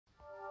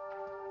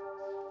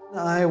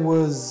I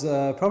was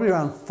probably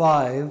around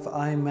 5.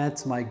 I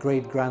met my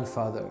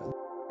great-grandfather.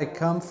 I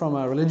come from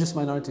a religious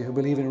minority who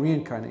believe in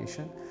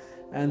reincarnation,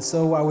 and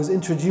so I was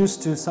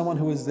introduced to someone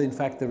who is in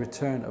fact the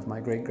return of my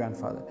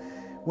great-grandfather.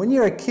 When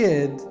you're a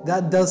kid,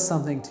 that does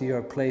something to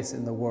your place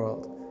in the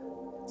world.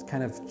 It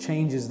kind of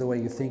changes the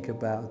way you think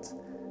about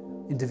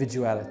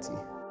individuality.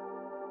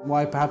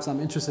 Why perhaps I'm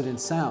interested in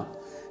sound?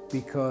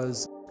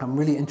 Because I'm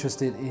really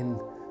interested in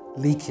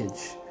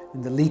leakage,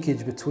 in the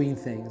leakage between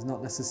things,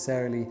 not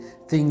necessarily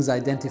things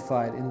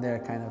identified in their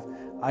kind of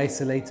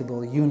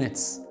isolatable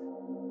units.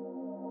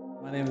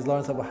 My name is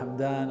Lawrence Abu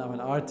Hamdan. I'm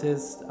an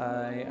artist.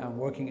 I am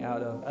working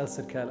out of Al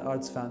Sirkal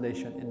Arts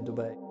Foundation in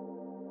Dubai.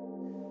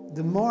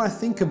 The more I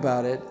think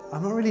about it,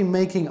 I'm not really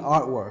making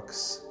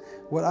artworks.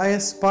 What I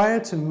aspire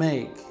to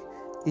make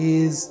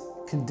is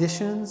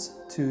conditions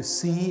to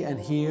see and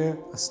hear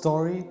a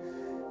story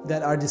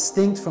that are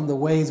distinct from the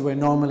ways we're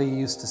normally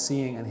used to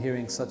seeing and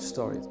hearing such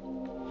stories.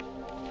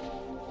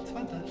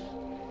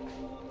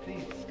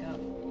 Please come.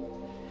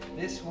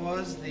 This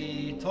was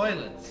the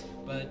toilet,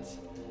 but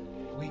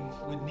we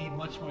would need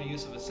much more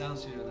use of a sound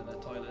studio than a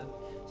toilet,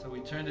 so we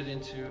turned it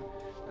into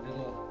a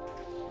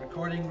little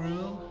recording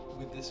room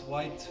with this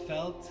white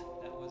felt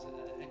that was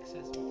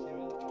excess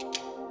material.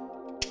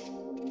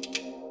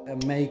 I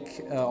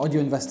make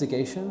audio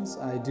investigations.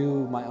 I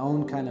do my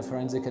own kind of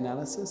forensic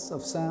analysis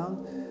of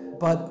sound,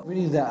 but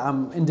really that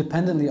I'm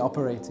independently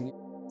operating.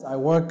 I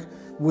work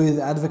with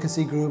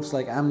advocacy groups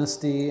like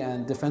Amnesty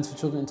and Defence for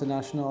Children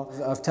International.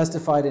 I've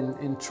testified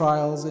in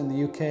trials in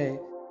the UK.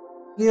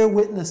 Ear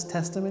witness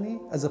testimony,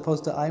 as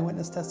opposed to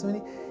eyewitness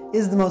testimony,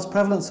 is the most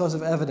prevalent source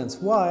of evidence.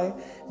 Why?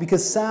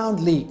 Because sound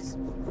leaks.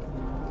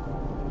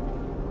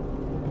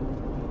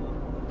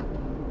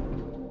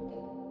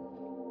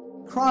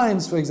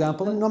 Crimes, for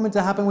example, are not meant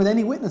to happen with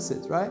any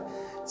witnesses, right?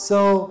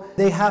 So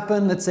they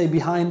happen, let's say,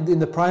 behind in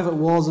the private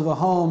walls of a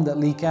home that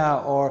leak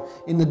out, or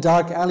in the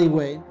dark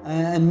alleyway.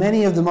 And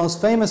many of the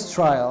most famous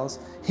trials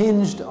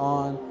hinged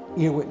on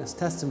ear witness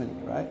testimony,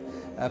 right?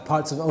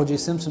 Parts of O.J.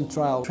 Simpson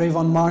trial,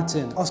 Trayvon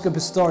Martin, Oscar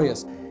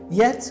Pistorius.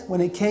 Yet, when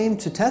it came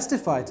to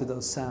testify to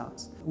those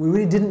sounds, we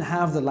really didn't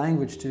have the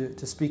language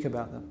to speak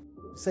about them.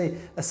 Say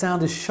a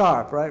sound is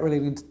sharp, right,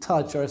 relating to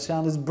touch, or a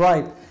sound is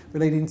bright,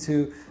 relating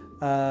to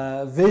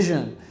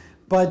vision,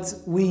 but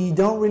we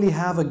don't really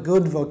have a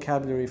good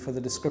vocabulary for the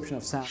description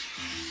of sound.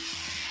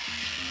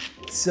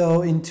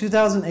 So in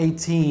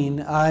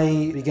 2018,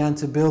 I began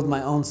to build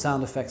my own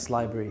sound effects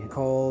library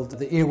called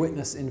the Ear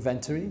Witness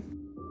Inventory.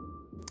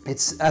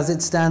 As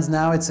it stands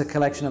now, it's a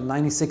collection of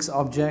 96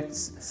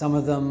 objects. Some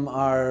of them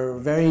are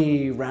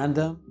very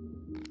random.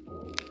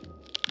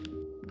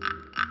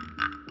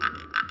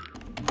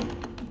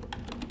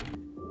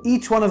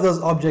 Each one of those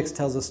objects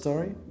tells a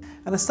story.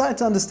 And I started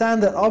to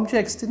understand that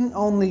objects didn't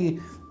only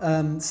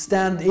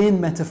stand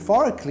in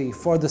metaphorically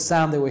for the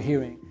sound they were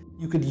hearing.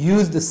 You could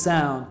use the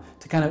sound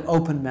to kind of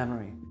open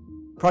memory.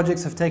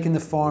 Projects have taken the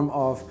form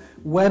of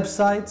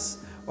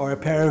websites or a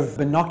pair of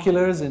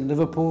binoculars in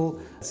Liverpool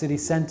city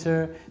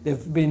centre.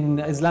 They've been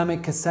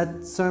Islamic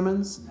cassette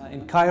sermons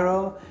in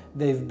Cairo.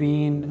 They've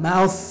been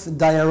mouth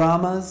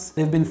dioramas.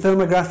 They've been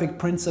thermographic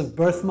prints of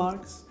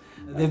birthmarks.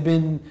 They've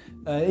been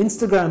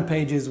Instagram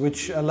pages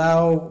which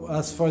allow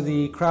us for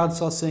the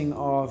crowdsourcing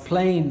of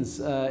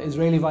planes,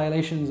 Israeli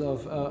violations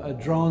of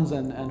drones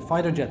and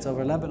fighter jets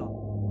over Lebanon.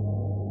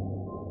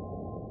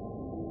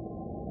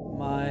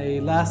 My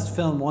last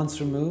film,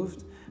 Once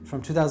Removed,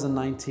 from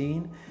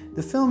 2019.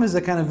 The film is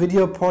a kind of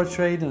video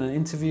portrait and an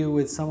interview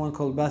with someone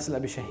called Basil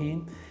Abi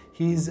Shaheen.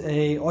 He's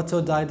an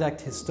autodidact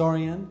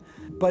historian,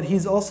 but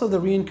he's also the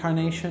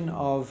reincarnation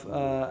of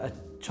a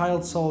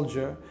child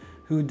soldier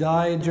who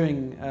died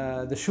during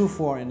the Shuf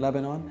War in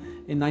Lebanon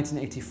in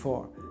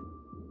 1984.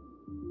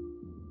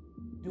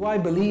 Do I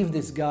believe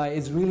this guy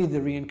is really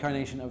the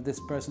reincarnation of this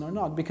person or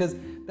not? Because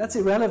that's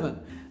irrelevant.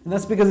 And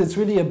that's because it's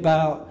really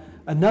about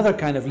another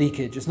kind of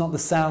leakage. It's not the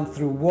sound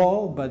through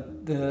wall,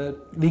 but the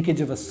leakage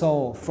of a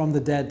soul from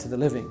the dead to the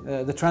living.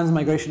 The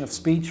transmigration of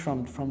speech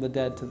from the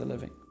dead to the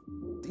living.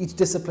 Each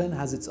discipline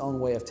has its own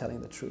way of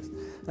telling the truth.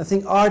 I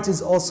think art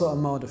is also a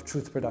mode of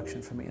truth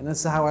production for me, and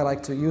that's how I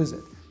like to use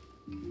it.